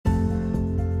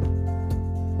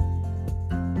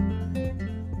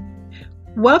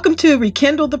Welcome to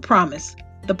Rekindle the Promise,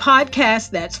 the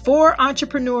podcast that's for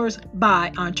entrepreneurs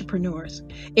by entrepreneurs.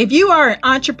 If you are an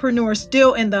entrepreneur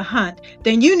still in the hunt,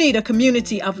 then you need a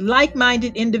community of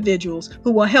like-minded individuals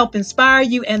who will help inspire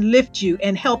you and lift you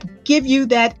and help give you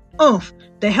that oomph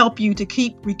to help you to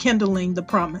keep rekindling the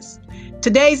promise.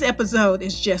 Today's episode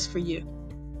is just for you.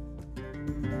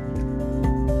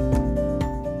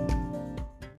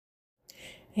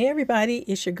 Hey everybody,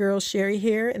 it's your girl Sherry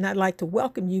here, and I'd like to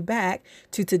welcome you back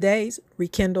to today's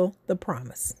Rekindle the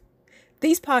Promise.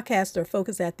 These podcasts are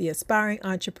focused at the aspiring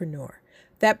entrepreneur,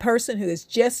 that person who is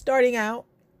just starting out,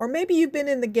 or maybe you've been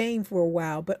in the game for a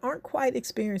while but aren't quite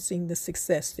experiencing the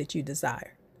success that you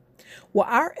desire. Well,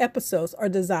 our episodes are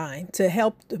designed to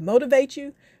help to motivate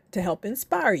you, to help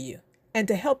inspire you, and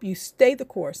to help you stay the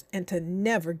course and to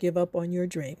never give up on your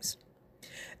dreams.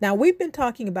 Now, we've been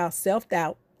talking about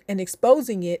self-doubt and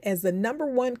exposing it as the number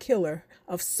one killer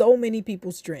of so many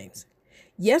people's dreams.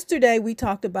 Yesterday, we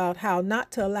talked about how not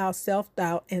to allow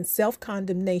self-doubt and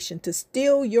self-condemnation to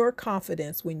steal your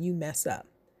confidence when you mess up.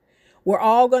 We're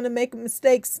all going to make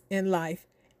mistakes in life,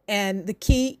 and the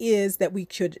key is that we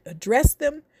should address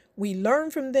them, we learn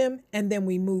from them, and then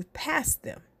we move past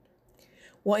them.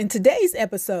 Well, in today's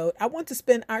episode, I want to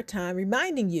spend our time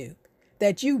reminding you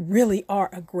that you really are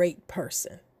a great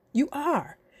person. You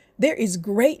are. There is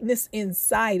greatness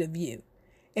inside of you,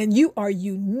 and you are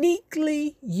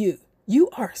uniquely you.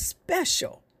 You are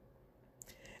special.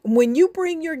 When you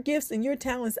bring your gifts and your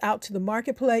talents out to the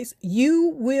marketplace,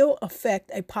 you will affect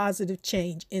a positive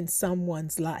change in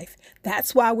someone's life.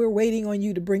 That's why we're waiting on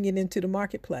you to bring it into the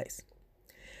marketplace.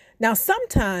 Now,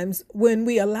 sometimes when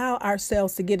we allow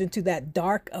ourselves to get into that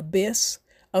dark abyss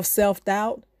of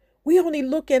self-doubt, we only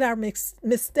look at our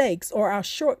mistakes or our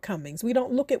shortcomings. We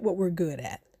don't look at what we're good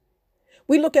at.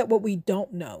 We look at what we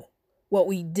don't know, what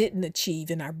we didn't achieve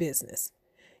in our business.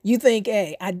 You think,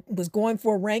 hey, I was going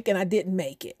for a rank and I didn't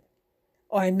make it.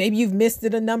 Or maybe you've missed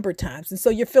it a number of times. And so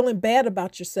you're feeling bad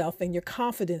about yourself and your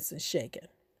confidence is shaken.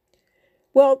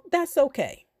 Well, that's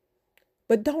okay.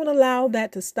 But don't allow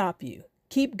that to stop you.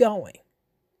 Keep going.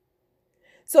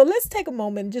 So let's take a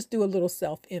moment and just do a little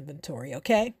self-inventory,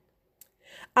 okay?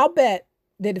 I'll bet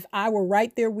that if I were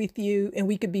right there with you and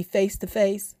we could be face to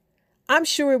face, I'm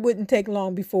sure it wouldn't take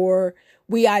long before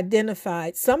we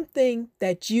identified something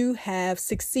that you have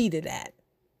succeeded at.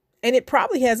 And it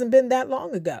probably hasn't been that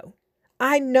long ago.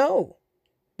 I know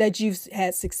that you've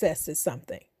had success at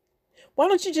something. Why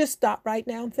don't you just stop right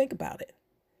now and think about it?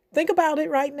 Think about it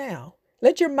right now.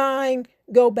 Let your mind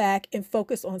go back and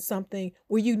focus on something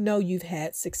where you know you've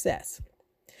had success.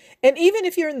 And even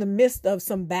if you're in the midst of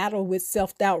some battle with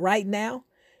self-doubt right now,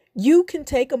 you can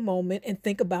take a moment and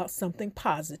think about something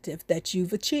positive that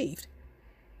you've achieved,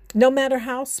 no matter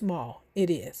how small it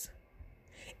is.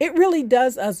 It really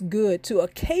does us good to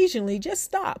occasionally just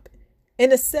stop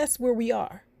and assess where we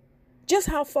are, just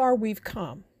how far we've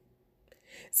come.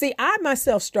 See, I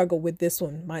myself struggle with this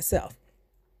one myself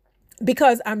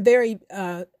because I'm very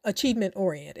achievement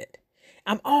oriented.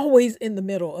 I'm always in the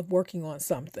middle of working on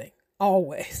something,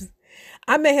 always.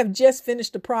 I may have just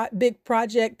finished a big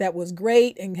project that was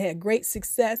great and had great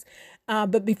success.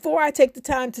 But before I take the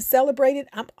time to celebrate it,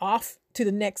 I'm off to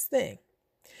the next thing.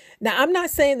 Now, I'm not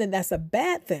saying that that's a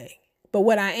bad thing. But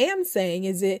what I am saying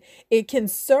is it can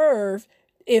serve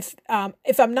if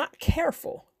I'm not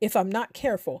careful. If I'm not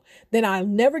careful, then I'll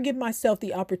never give myself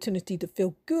the opportunity to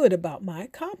feel good about my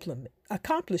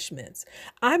accomplishments.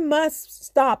 I must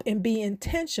stop and be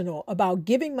intentional about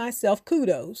giving myself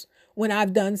kudos when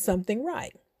I've done something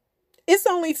right. It's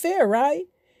only fair, right?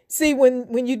 See,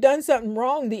 when you've done something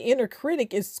wrong, the inner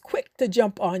critic is quick to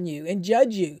jump on you and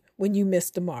judge you when you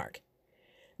miss the mark.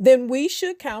 Then we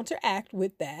should counteract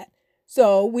with that.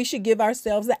 So we should give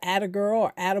ourselves an attagirl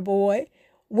or attaboy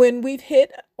when we've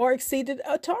hit or exceeded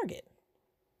a target.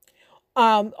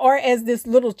 Or as this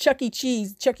little Chuck E.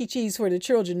 Cheese for the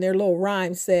children, their little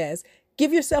rhyme says,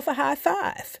 give yourself a high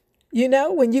five. You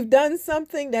know, when you've done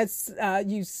something that's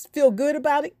you feel good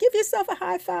about it, give yourself a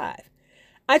high five.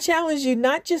 I challenge you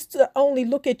not just to only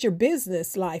look at your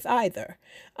business life either.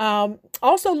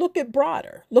 Also look at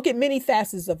broader. Look at many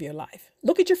facets of your life.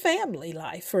 Look at your family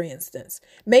life, for instance.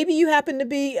 Maybe you happen to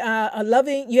be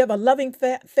you have a loving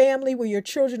family where your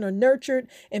children are nurtured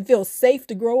and feel safe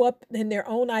to grow up in their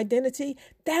own identity.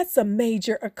 That's a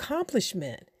major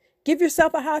accomplishment. Give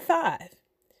yourself a high five.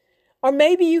 Or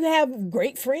maybe you have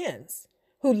great friends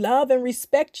who love and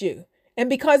respect you. And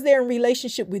because they're in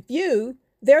relationship with you,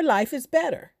 their life is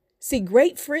better. See,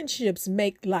 great friendships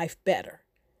make life better.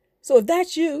 So if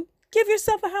that's you, give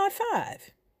yourself a high five.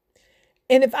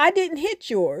 And if I didn't hit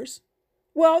yours,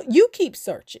 well, you keep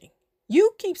searching.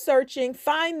 You keep searching,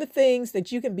 find the things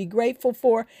that you can be grateful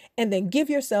for, and then give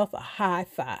yourself a high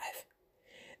five.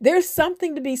 There's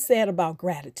something to be said about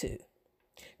gratitude.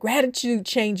 Gratitude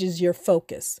changes your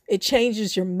focus. It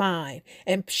changes your mind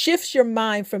and shifts your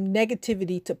mind from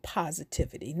negativity to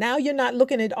positivity. Now you're not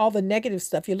looking at all the negative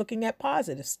stuff. You're looking at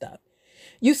positive stuff.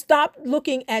 You stop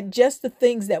looking at just the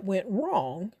things that went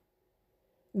wrong,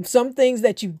 some things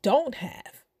that you don't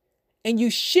have, and you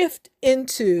shift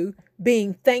into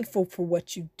being thankful for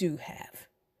what you do have.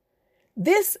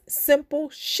 This simple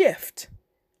shift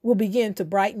will begin to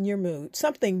brighten your mood,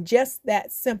 something just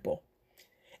that simple.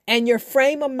 And your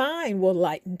frame of mind will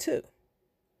lighten too.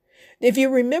 If you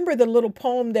remember the little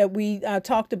poem that we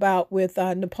talked about with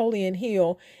Napoleon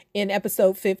Hill in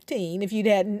episode 15, if you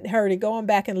hadn't heard it, go on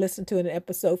back and listen to it in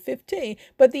episode 15.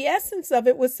 But the essence of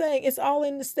it was saying it's all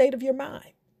in the state of your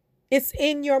mind. It's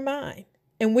in your mind,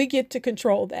 and we get to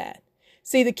control that.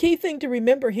 See, the key thing to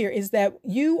remember here is that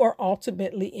you are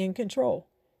ultimately in control.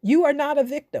 You are not a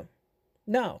victim.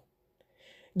 No.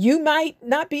 You might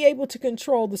not be able to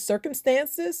control the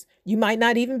circumstances. You might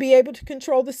not even be able to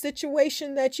control the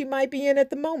situation that you might be in at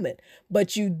the moment,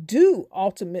 but you do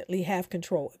ultimately have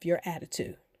control of your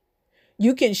attitude.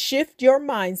 You can shift your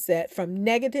mindset from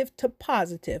negative to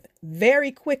positive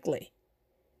very quickly.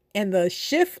 And the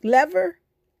shift lever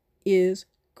is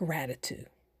gratitude.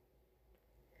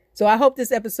 So I hope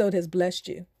this episode has blessed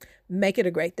you. Make it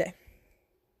a great day.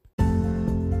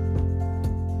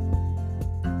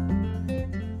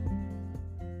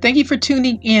 Thank you for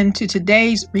tuning in to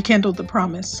today's Rekindle the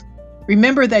Promise.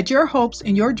 Remember that your hopes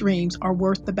and your dreams are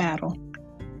worth the battle.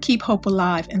 Keep hope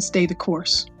alive and stay the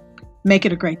course. Make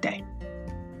it a great day.